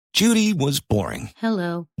Judy was boring.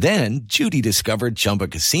 Hello. Then Judy discovered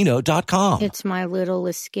ChumbaCasino.com. It's my little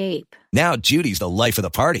escape. Now Judy's the life of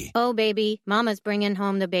the party. Oh, baby, mama's bringing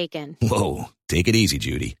home the bacon. Whoa, take it easy,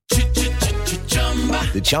 Judy.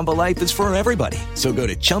 The Chumba life is for everybody. So go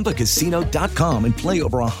to ChumbaCasino.com and play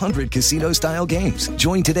over 100 casino-style games.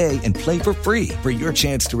 Join today and play for free for your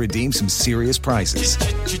chance to redeem some serious prizes.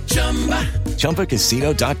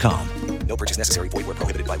 ChumbaCasino.com. No purchase necessary. Void where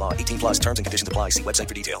prohibited by law. 18 plus terms and conditions apply. See website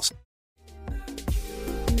for details.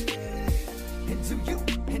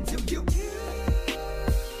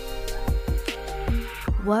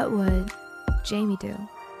 What would Jamie do?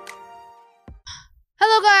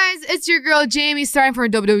 Hello guys, it's your girl Jamie starting for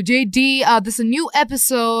WWJD. This is a new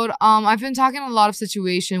episode. I've been talking a lot of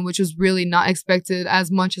situation, which was really not expected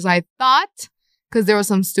as much as I thought, because there were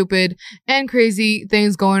some stupid and crazy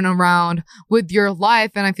things going around with your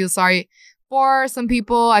life, and I feel sorry for some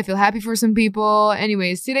people. I feel happy for some people.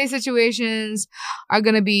 Anyways, today's situations are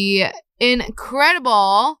gonna be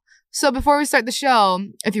incredible. So before we start the show,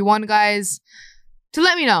 if you want guys to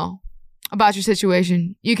let me know about your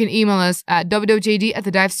situation, you can email us at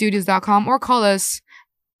wwjd@thedivestudios.com or call us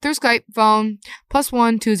through Skype phone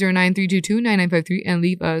 +1 209 322 9953 and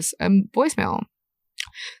leave us a voicemail.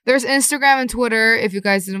 There's Instagram and Twitter, if you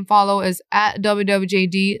guys didn't follow, is at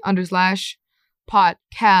wwjd_podcast,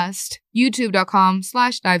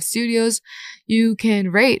 youtube.com/divestudios. You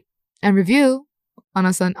can rate and review on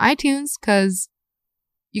us on iTunes, because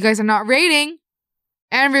you guys are not rating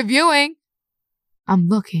and reviewing. I'm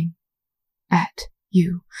looking at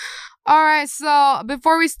you. All right, so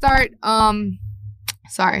before we start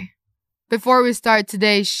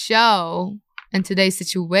today's show and today's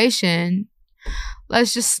situation,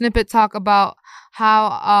 let's just snippet talk about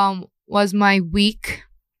how was my week.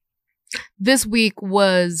 This week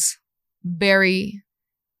was very,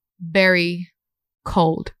 very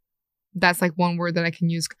cold. That's like one word that I can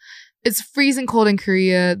use. It's freezing cold in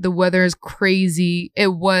Korea. The weather is crazy.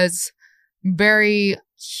 It was very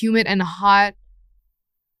humid and hot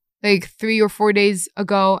like 3 or 4 days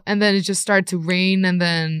ago, and then it just started to rain, and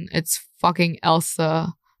then it's fucking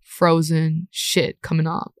Elsa Frozen shit coming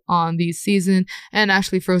up on the season, and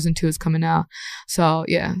actually Frozen 2 is coming out. So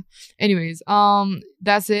yeah, anyways,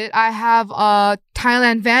 that's it. I have a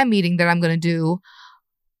Thailand fan meeting that I'm gonna do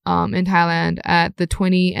in Thailand at the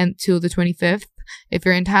 20th until the 25th. If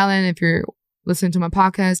you're in Thailand, if you're listening to my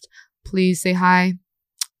podcast, please say hi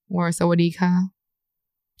or sawadee ka,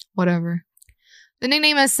 whatever. The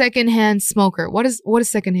nickname is Secondhand Smoker. What is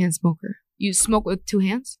secondhand smoker? You smoke with 2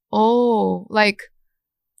 hands? Oh, like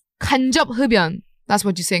간접흡연. That's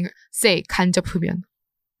what you say 간접흡연.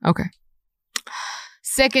 Okay.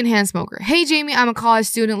 Secondhand smoker. Hey Jamie, I'm a college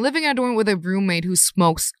student living in a dorm with a roommate who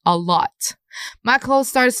smokes a lot. My clothes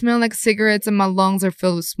started smelling like cigarettes and my lungs are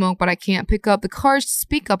filled with smoke, but I can't pick up the courage to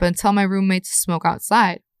speak up and tell my roommate to smoke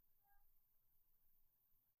outside.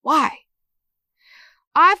 Why?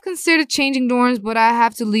 I've considered changing dorms, but I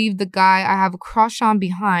have to leave the guy I have a crush on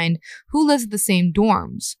behind who lives in the same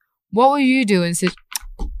dorms. What will you do? And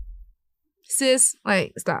sis,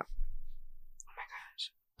 like, stop. Oh my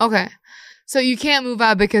gosh. Okay. So you can't move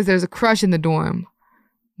out because there's a crush in the dorm,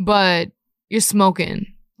 but you're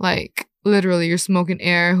smoking. Like, literally, you're smoking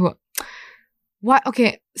air. What?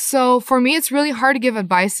 Okay. So for me, it's really hard to give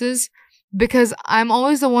advices because I'm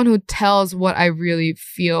always the one who tells what I really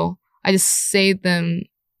feel. I just say them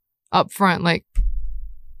up front, like,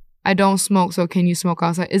 I don't smoke, so can you smoke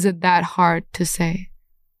outside? Is it that hard to say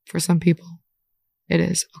for some people? It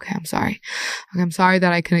is. Okay, I'm sorry. Okay, I'm sorry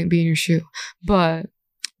that I couldn't be in your shoe. But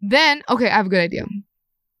then, okay, I have a good idea.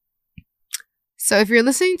 So if you're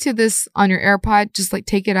listening to this on your AirPod, just like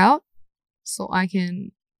take it out so I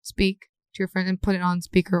can speak to your friend and put it on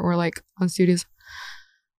speaker or like on studios.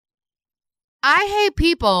 I hate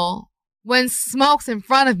people when smoke's in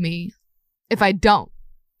front of me if I don't.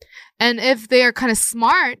 And if they're kind of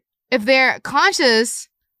smart, if they're conscious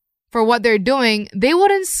for what they're doing, they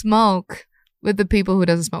wouldn't smoke with the people who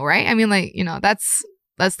doesn't smoke, right? I mean, like, you know, that's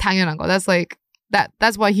당연한. That's like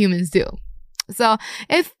that's what humans do. So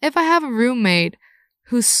if I have a roommate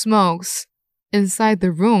who smokes inside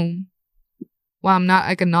the room while I'm not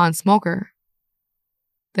like a non-smoker,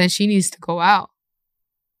 then she needs to go out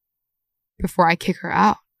before I kick her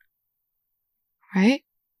out. Right?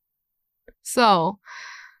 So,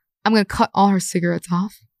 I'm going to cut all her cigarettes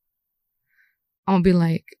off. I'm going to be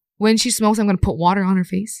like, when she smokes, I'm going to put water on her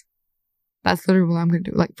face. That's literally what I'm going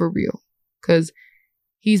to do, like for real. Because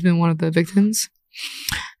he's been one of the victims.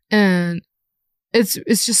 And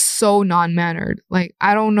it's just so non-mannered. Like,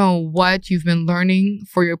 I don't know what you've been learning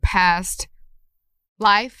for your past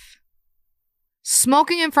life.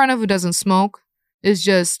 Smoking in front of who doesn't smoke is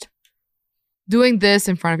just doing this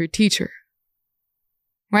in front of your teacher.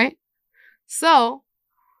 Right? So,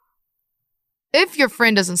 if your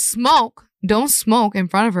friend doesn't smoke, don't smoke in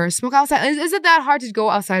front of her. Smoke outside. Is it that hard to go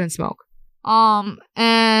outside and smoke?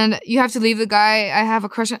 And you have to leave the guy I have a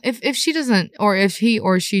crush on. If she doesn't, or if he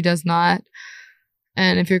or she does not,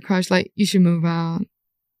 and if you're crushed, like, you should move out.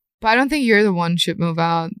 But I don't think you're the one who should move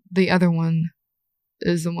out. The other one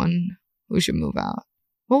is the one who should move out.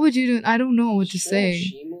 What would you do? I don't know what to say.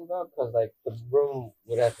 She move out because like the room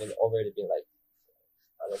would have been already been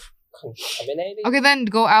like contaminated. Okay, then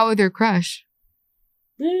go out with your crush.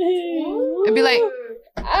 It'd be like,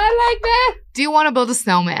 I like that. do you want to build a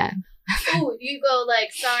snowman? Ooh, you go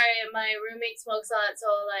like, sorry, my roommate smokes a lot, so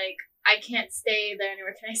like I can't stay there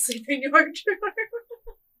anymore. Can I sleep in your room?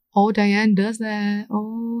 Oh, Diane does that.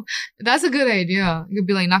 Oh, that's a good idea. You could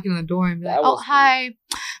be like knocking on the door and be like, That "Oh, was hi,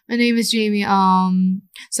 my name is Jamie.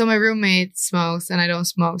 So my roommate smokes and I don't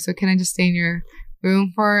smoke. So can I just stay in your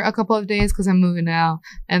room for a couple of days because I'm moving now?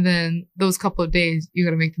 And then those couple of days, you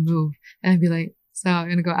gotta make the move." And I'd be like, "So we're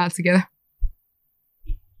gonna go out together."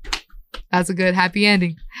 That's a good happy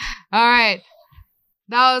ending. All right.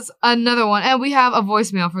 That was another one. And we have a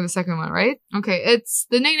voicemail for the second one, right? Okay.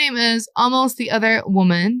 The nickname is Almost the Other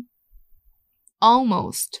Woman.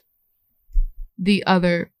 Almost the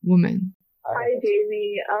Other Woman. Hi,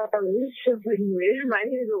 Jamie. This is so fucking weird. My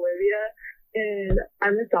name is Olivia, and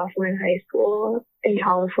I'm a sophomore in high school in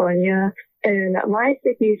California. And my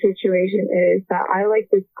sticky situation is that I like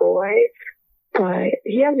this boy, but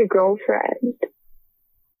he has a girlfriend.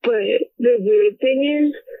 But the weird thing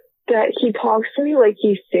is that he talks to me like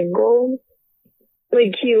he's single.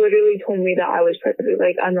 Like, he literally told me that I was perfect.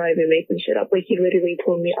 Like, I'm not even making shit up. Like, he literally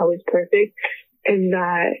told me I was perfect, and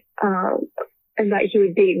that he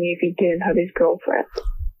would date me if he didn't have his girlfriend.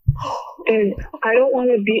 And I don't want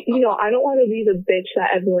to be, I don't want to be the bitch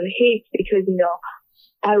that everyone hates because,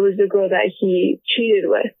 I was the girl that he cheated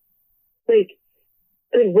with. Like,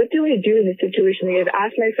 what do I do in this situation? Like, I've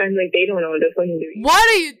asked my friends, like, they don't know what to fucking do. What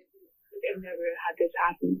are you? I've never had this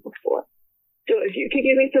happen before. So if you could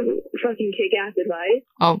give me some fucking kick-ass advice,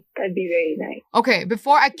 that'd be very nice. Okay,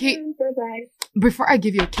 before I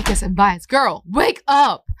give you a kick-ass advice, girl, wake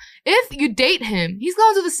up. If you date him, he's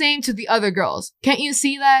going to do the same to the other girls. Can't you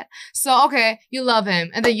see that? So, okay, you love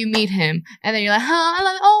him, and then you meet him, and then you're like, I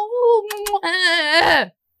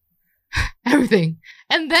love him. Everything.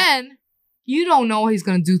 And then you don't know what he's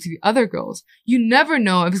going to do to the other girls. You never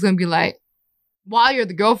know if he's going to be like, while you're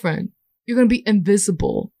the girlfriend, you're going to be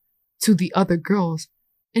invisible to the other girls.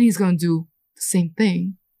 And he's going to do the same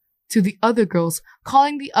thing to the other girls,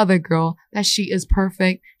 calling the other girl that she is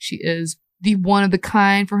perfect. She is the one of the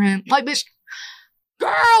kind for him. Like, bitch,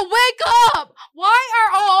 girl, wake up! Why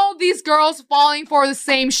are all these girls falling for the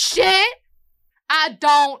same shit? I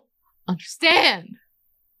don't understand.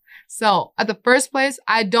 So, at the first place,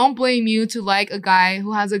 I don't blame you to like a guy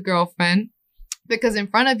who has a girlfriend. Because in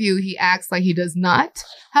front of you, he acts like he does not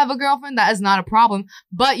have a girlfriend. That is not a problem.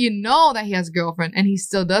 But you know that he has a girlfriend and he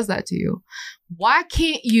still does that to you. Why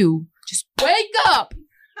can't you just wake up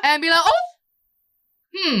and be like,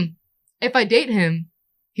 if I date him,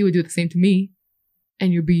 he would do the same to me.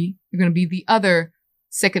 And you're going to be the other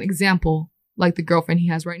second example, like the girlfriend he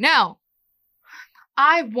has right now.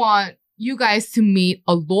 I want you guys to meet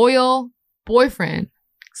a loyal boyfriend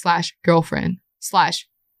 / girlfriend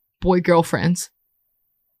 / boy girlfriends.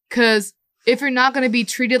 Because if you're not going to be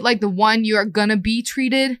treated like the one you are going to be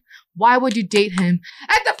treated, why would you date him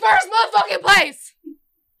at the first motherfucking place?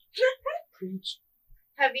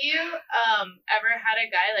 Have you ever had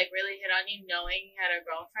a guy like really hit on you knowing he had a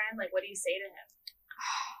girlfriend? Like, what do you say to him?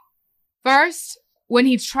 First, when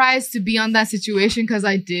he tries to be on that situation, because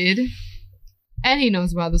I did, and he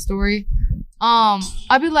knows about the story, I'll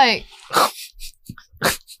just be like,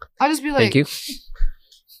 Thank you.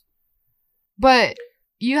 But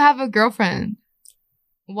you have a girlfriend.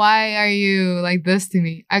 Why are you like this to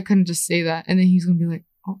me? I couldn't just say that. And then he's going to be like,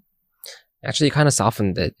 oh. Actually, you kind of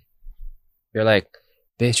softened it. You're like,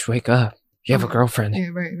 bitch, wake up. You have a girlfriend. Yeah,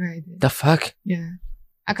 right. The fuck? Yeah.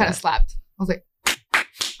 I kind of slapped. I was like,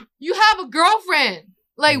 you have a girlfriend.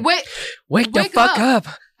 Like, wake the fuck up.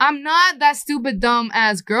 I'm not that stupid, dumb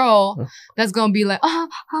ass girl that's going to be like,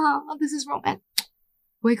 oh, this is romantic.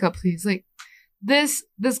 Wake up, please. Like, this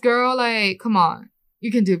girl, like, come on.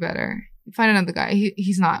 You can do better. Find another guy.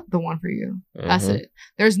 He's not the one for you. Mm-hmm. That's it.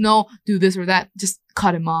 There's no do this or that. Just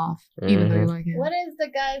cut him off, even though you like him. What is the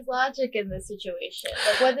guy's logic in this situation?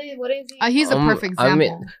 Like, what is he? He's a perfect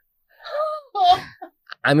example.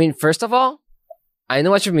 I mean, first of all, I know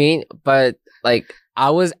what you mean, but like, I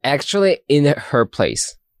was actually in her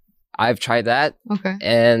place. I've tried that, Okay.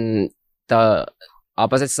 and the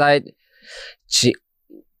opposite side,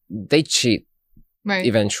 they cheat Right.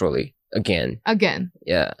 eventually again. Again.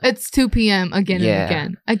 Yeah. It's 2 p.m. again Yeah.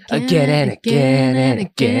 and again. Again and again and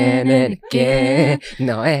again and again.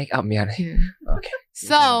 No, 미안해. Yeah. Okay.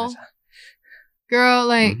 So, girl,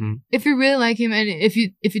 like, Mhm. if you really like him and if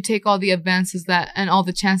you take all the advances that and all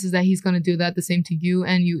the chances that he's gonna do that the same to you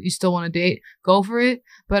and you still want to date, go for it.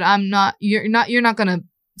 But you're not gonna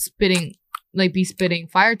be spitting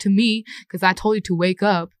fire to me because I told you to wake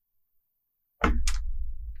up.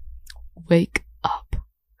 Wake up.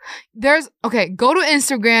 Go to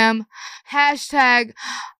Instagram, hashtag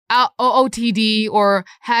OOTD or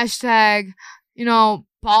hashtag,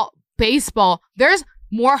 baseball. There's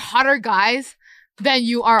more hotter guys than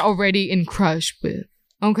you are already in crush with.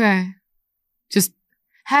 Okay. Just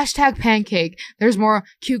hashtag pancake. There's more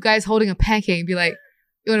cute guys holding a pancake and be like,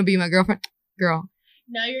 you want to be my girlfriend? Girl.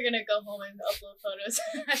 Now you're gonna go home and upload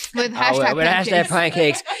photos. With hashtag with hashtag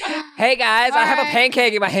pancakes. Hey guys, I have a Alright.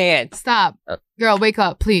 pancake in my hand. Stop. Girl, wake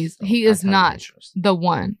up, please. He is not the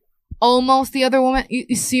one. Almost the other woman?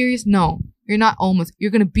 You serious? No. You're not almost.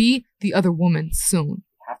 You're gonna be the other woman soon.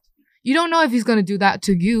 You don't know if he's gonna do that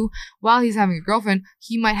to you while he's having a girlfriend.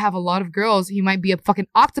 He might have a lot of girls. He might be a fucking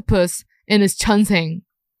octopus in his chunsang.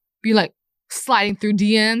 Be like sliding through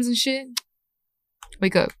DMs and shit.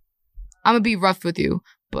 Wake up. I'm gonna be rough with you,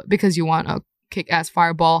 but because you want a kick-ass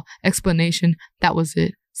fireball explanation, that was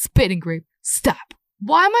it. Spitting grape. Stop.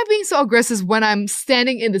 Why am I being so aggressive when I'm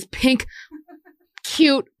standing in this pink,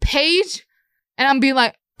 cute page and I'm being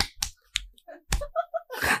like,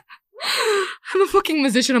 I'm a fucking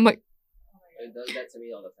musician. I'm like, It does that to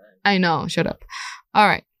me all the time. I know. Shut up. All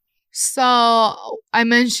right. So I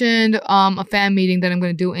mentioned a fan meeting that I'm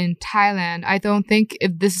going to do in Thailand. I don't think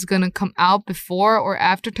if this is going to come out before or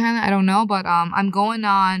after Thailand. I don't know. But I'm going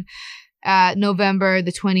on at November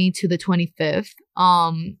the 20th to the 25th.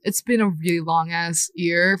 It's been a really long ass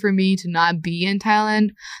year for me to not be in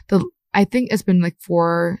Thailand. I think it's been like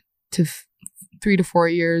 3 to 4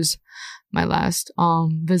 years my last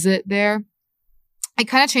visit there. It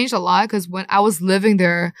kind of changed a lot because when I was living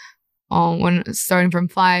there, when starting from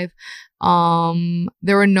 5,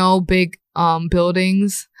 there were no big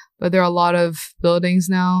buildings, but there are a lot of buildings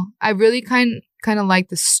now. I really kind of like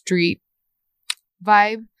the street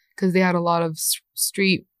vibe because they had a lot of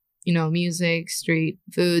street, music, street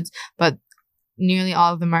foods, but nearly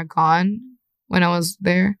all of them are gone when I was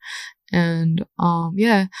there. And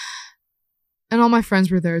yeah. And all my friends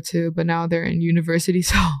were there too, but now they're in university,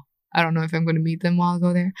 so I don't know if I'm going to meet them while I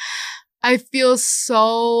go there. I feel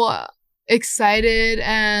so excited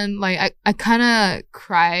and like I kind of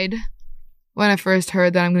cried when I first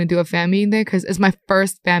heard that I'm going to do a fan meeting there because it's my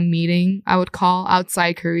first fan meeting I would call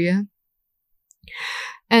outside Korea.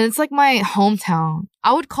 And it's like my hometown.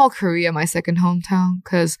 I would call Korea my second hometown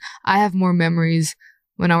because I have more memories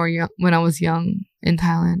when I was young in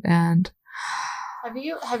Thailand. And Have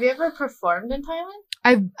you ever performed in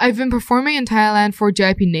Thailand? I've been performing in Thailand for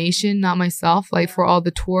JYP Nation, not myself, like for all the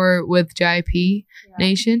tour with JYP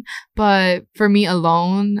Nation. But for me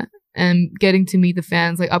alone and getting to meet the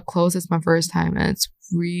fans like up close, it's my first time, and it's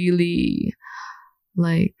really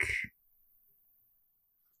like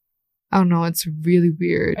I don't know, it's really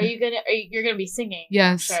weird. You're gonna be singing?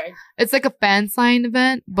 Yes. Sure. It's like a fan sign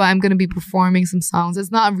event, but I'm gonna be performing some songs.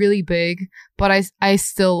 It's not really big, but I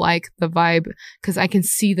still like the vibe because I can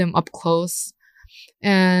see them up close.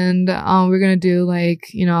 And we're gonna do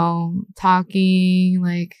like, talking,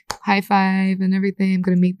 like high five and everything. I'm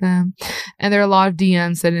gonna meet them. And there are a lot of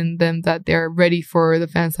DMs sending them that they're ready for the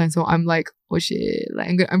fan sign. So I'm like, oh shit,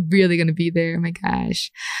 like I'm really gonna be there. Oh my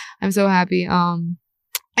gosh. I'm so happy.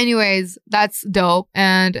 Anyways, that's dope.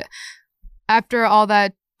 And after all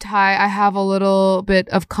that Thai, I have a little bit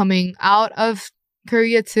of coming out of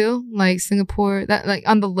Korea too, like Singapore. That like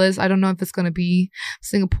on the list. I don't know if it's gonna be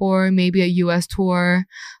Singapore, maybe a US tour.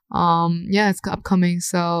 Yeah, it's upcoming.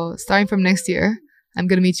 So starting from next year, I'm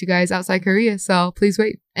gonna meet you guys outside Korea. So please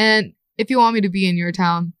wait. And if you want me to be in your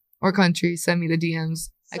town or country, send me the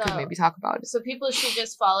DMs. I could maybe talk about it. So people should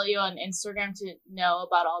just follow you on Instagram to know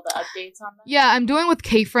about all the updates on that? Yeah, I'm doing with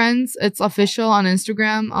K-Friends. It's official on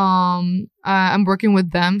Instagram. I'm working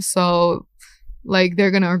with them, so like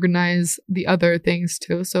they're gonna organize the other things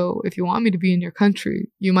too. So if you want me to be in your country,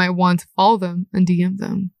 you might want to follow them and DM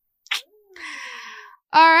them.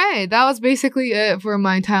 All right, that was basically it for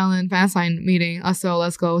my Thailand fan sign meeting. So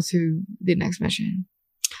let's go to the next mission.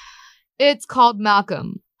 It's called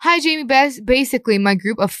Malcolm. Hi, Jamie. Basically, my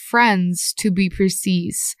group of friends, to be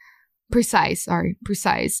precise. precise.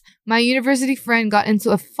 My university friend got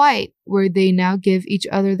into a fight where they now give each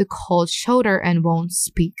other the cold shoulder and won't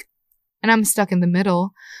speak. And I'm stuck in the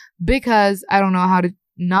middle because I don't know how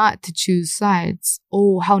not to choose sides.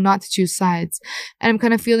 How not to choose sides. And I'm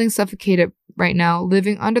kind of feeling suffocated right now,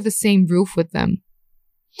 living under the same roof with them.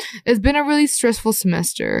 It's been a really stressful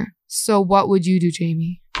semester. So what would you do,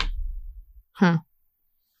 Jamie?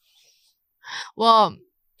 Well,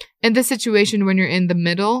 in this situation, when you're in the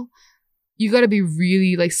middle, you got to be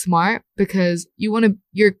really like smart because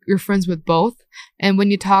you're friends with both. And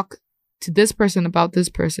when you talk to this person about this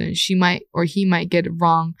person, she might or he might get it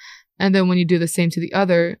wrong. And then when you do the same to the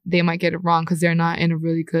other, they might get it wrong because they're not in a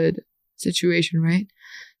really good situation, right?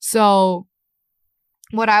 So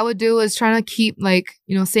what I would do is trying to keep like,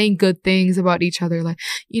 saying good things about each other. Like,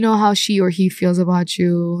 how she or he feels about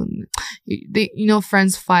you. They,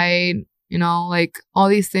 friends fight, like all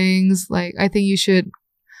these things. Like, I think you should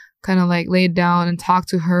kind of like lay it down and talk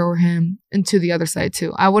to her or him and to the other side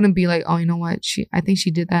too. I wouldn't be like, oh, you know what? I think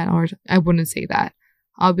she did that. Or I wouldn't say that.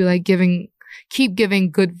 I'll be like keep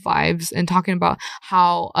giving good vibes and talking about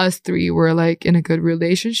how us three were like in a good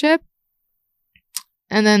relationship.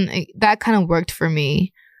 And then that kind of worked for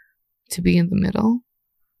me to be in the middle.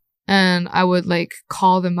 And I would like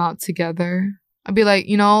call them out together. I'd be like,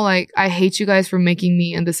 I hate you guys for making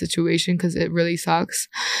me in this situation because it really sucks.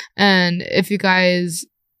 And if you guys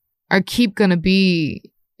keep gonna be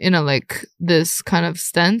in a like this kind of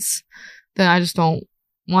stance, then I just don't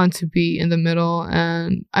want to be in the middle.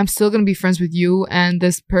 And I'm still gonna be friends with you and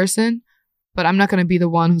this person, but I'm not gonna be the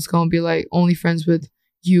one who's gonna be like only friends with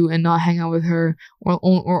you and not hang out with her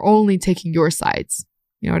or only taking your sides.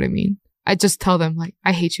 You know what I mean? I just tell them like,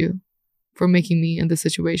 I hate you for making me in this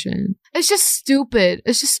situation. It's just stupid.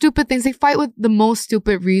 It's just stupid things. They fight with the most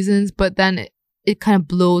stupid reasons, but then it kind of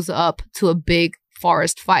blows up to a big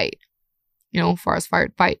forest fight. Forest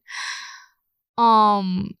fire fight.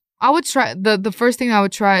 I would try the first thing I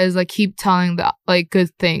would try is like keep telling the like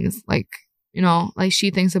good things. Like, like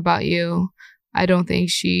she thinks about you. I don't think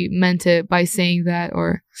she meant it by saying that,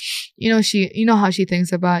 or she how she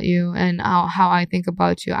thinks about you and how I think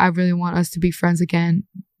about you. I really want us to be friends again.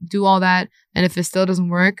 Do all that, and if it still doesn't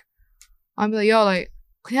work, I'll be like, yo, like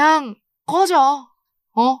그냥 꺼져.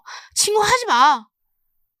 친구 하지 마.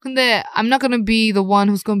 근데 I'm not gonna be the one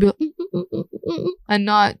who's gonna be like, and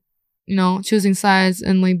not, choosing sides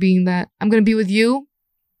and like being that. I'm gonna be with you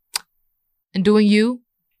and doing you,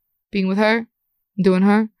 being with her, doing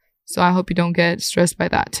her. So I hope you don't get stressed by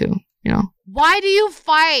that too, Why do you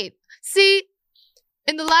fight? See,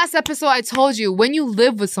 in the last episode, I told you, when you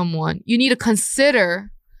live with someone, you need to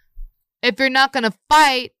consider if you're not going to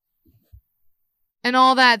fight and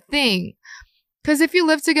all that thing. Because if you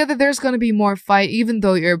live together, there's going to be more fight, even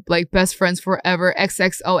though you're like best friends forever.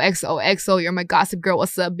 XXOXOXO, you're my gossip girl.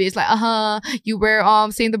 What's up, bitch? Like, you wear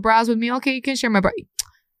saying the brows with me. Okay, you can share my bra.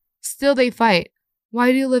 Still, they fight.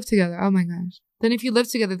 Why do you live together? Oh my gosh. Then if you live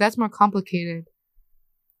together, that's more complicated.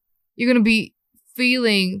 You're going to be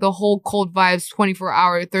feeling the whole cold vibes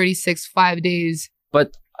 24-hour, 36, 5 days.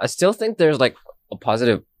 But I still think there's like a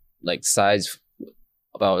positive like sides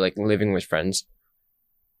about like living with friends.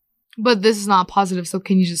 But this is not positive, so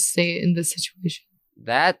can you just say it in this situation?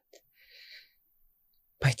 That...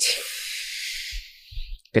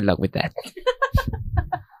 Good luck with that.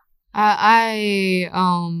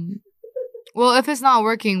 Well, if it's not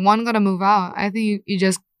working, one gotta move out. I think you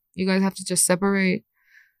guys have to just separate.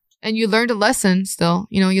 And you learned a lesson still.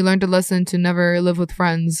 You learned a lesson to never live with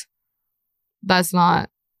friends. That's not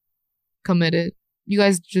committed. You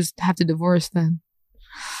guys just have to divorce then.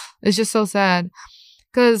 It's just so sad.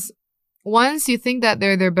 Because once you think that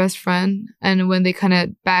they're their best friend, and when they kind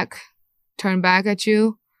of turn back at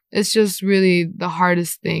you, it's just really the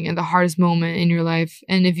hardest thing and the hardest moment in your life.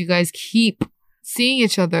 And if you guys keep seeing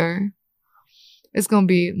each other, it's going to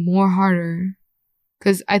be more harder.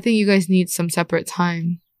 Because I think you guys need some separate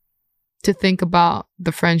time to think about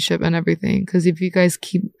the friendship and everything. Because if you guys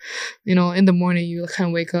keep, in the morning, you kind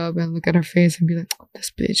of wake up and look at her face and be like, oh,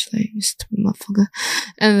 this bitch, like, you stupid motherfucker.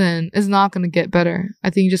 And then it's not going to get better.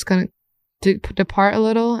 I think you just kind of depart a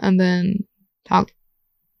little and then talk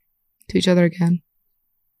to each other again.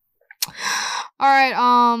 All right.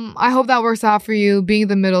 I hope that works out for you. Being in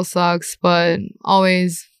the middle sucks, but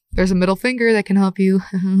always there's a middle finger that can help you.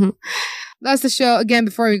 That's the show. Again,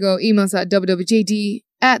 before we go, email us at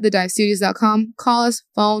wwjd@thedivestudios.com. Call us,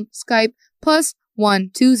 phone, Skype,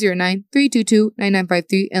 +1 209 322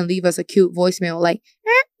 9953 and leave us a cute voicemail like,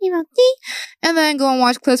 and then go and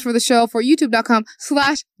watch clips for the show for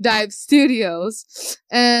youtube.com/divestudios.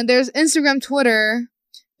 And there's Instagram, Twitter,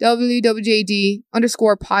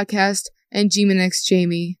 WWJD_podcast and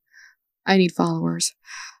GMNXJamie. I need followers.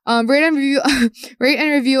 Rate and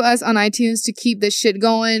review us on iTunes to keep this shit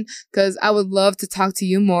going, because I would love to talk to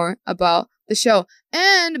you more about the show.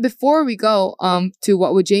 And before we go to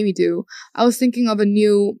What Would Jamie Do, I was thinking of a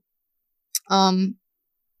new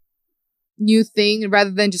thing,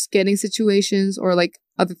 rather than just getting situations or like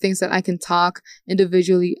other things that I can talk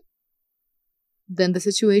individually than the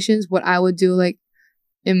situations, what I would do like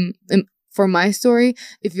for my story.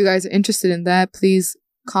 If you guys are interested in that, please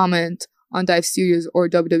comment on Dive Studios or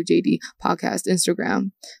WWJD podcast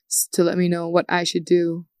Instagram to let me know what I should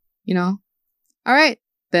do, you know? All right,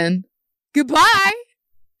 then. Goodbye!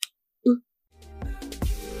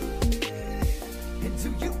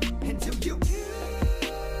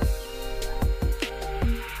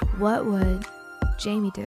 What would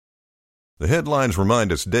Jamie do? The headlines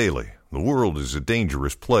remind us daily the world is a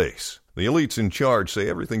dangerous place. The elites in charge say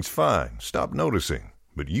everything's fine, stop noticing.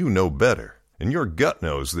 But you know better. And your gut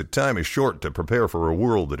knows that time is short to prepare for a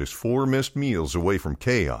world that is 4 missed meals away from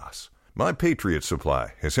chaos. My Patriot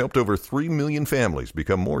Supply has helped over 3 million families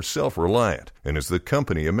become more self-reliant and is the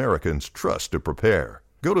company Americans trust to prepare.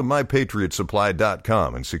 Go to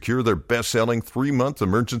MyPatriotSupply.com and secure their best-selling 3-month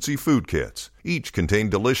emergency food kits. Each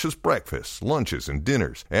contain delicious breakfasts, lunches, and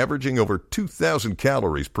dinners, averaging over 2,000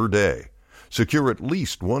 calories per day. Secure at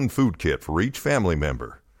least 1 food kit for each family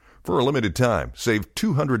member. For a limited time, save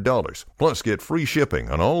 $200, plus get free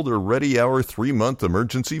shipping on all their Ready Hour 3-month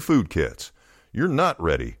emergency food kits. You're not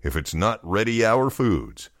ready if it's not Ready Hour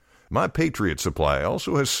Foods. My Patriot Supply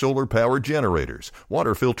also has solar-powered generators,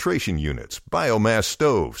 water filtration units, biomass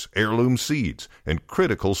stoves, heirloom seeds, and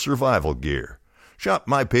critical survival gear. Shop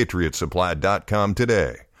MyPatriotSupply.com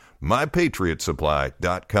today.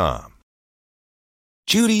 MyPatriotSupply.com.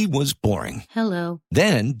 Judy was boring. Hello.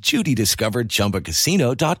 Then Judy discovered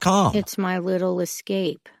ChumbaCasino.com. It's my little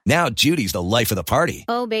escape. Now Judy's the life of the party.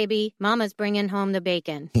 Oh, baby, mama's bringing home the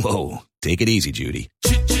bacon. Whoa, take it easy, Judy.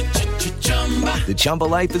 The Chumba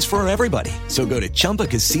life is for everybody. So go to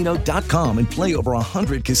ChumbaCasino.com and play over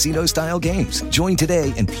 100 casino-style games. Join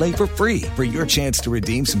today and play for free for your chance to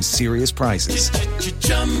redeem some serious prizes.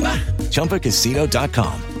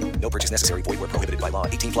 ChumbaCasino.com. No purchase necessary. Void where prohibited by law.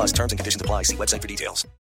 18 plus terms and conditions apply. See website for details.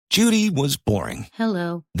 Judy was boring.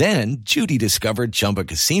 Hello. Then Judy discovered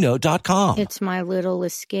ChumbaCasino.com. It's my little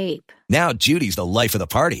escape. Now Judy's the life of the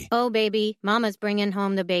party. Oh, baby, mama's bringing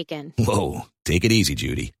home the bacon. Whoa, take it easy,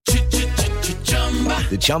 Judy.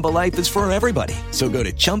 The Chumba life is for everybody. So go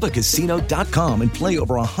to ChumbaCasino.com and play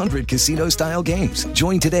over 100 casino-style games.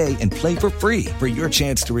 Join today and play for free for your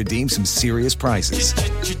chance to redeem some serious prizes.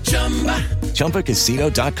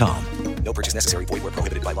 ChumbaCasino.com. No purchase necessary. Void where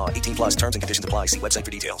prohibited by law. 18 plus terms and conditions apply. See website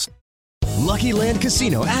for details. Lucky Land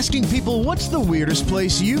Casino, asking people, what's the weirdest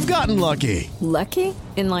place you've gotten lucky? Lucky?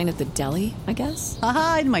 In line at the deli, I guess?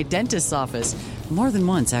 Aha, in my dentist's office. More than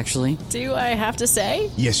once, actually. Do I have to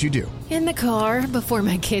say? Yes, you do. In the car before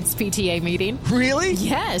my kids' PTA meeting. Really?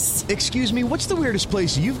 Yes. Excuse me, what's the weirdest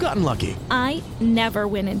place you've gotten lucky? I never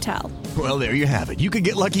win and tell. Well, there you have it. You can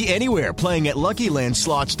get lucky anywhere, playing at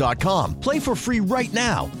LuckyLandSlots.com. Play for free right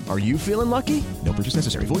now. Are you feeling lucky? No purchase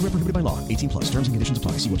necessary. Void where prohibited by law. 18 plus. Terms and conditions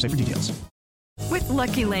apply. See website for details. With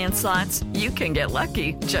Lucky Land Slots, you can get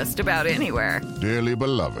lucky just about anywhere. Dearly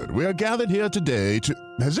beloved, we are gathered here today to...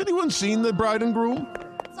 Has anyone seen the bride and groom?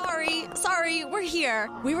 Sorry, we're here.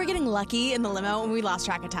 We were getting lucky in the limo and we lost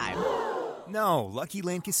track of time. No, Lucky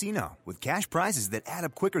Land Casino, with cash prizes that add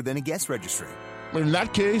up quicker than a guest registry. In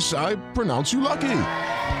that case, I pronounce you lucky.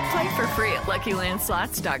 Play for free at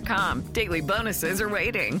LuckyLandSlots.com. Daily bonuses are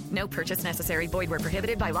waiting. No purchase necessary. Void where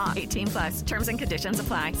prohibited by law. 18 plus. Terms and conditions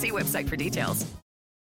apply. See website for details.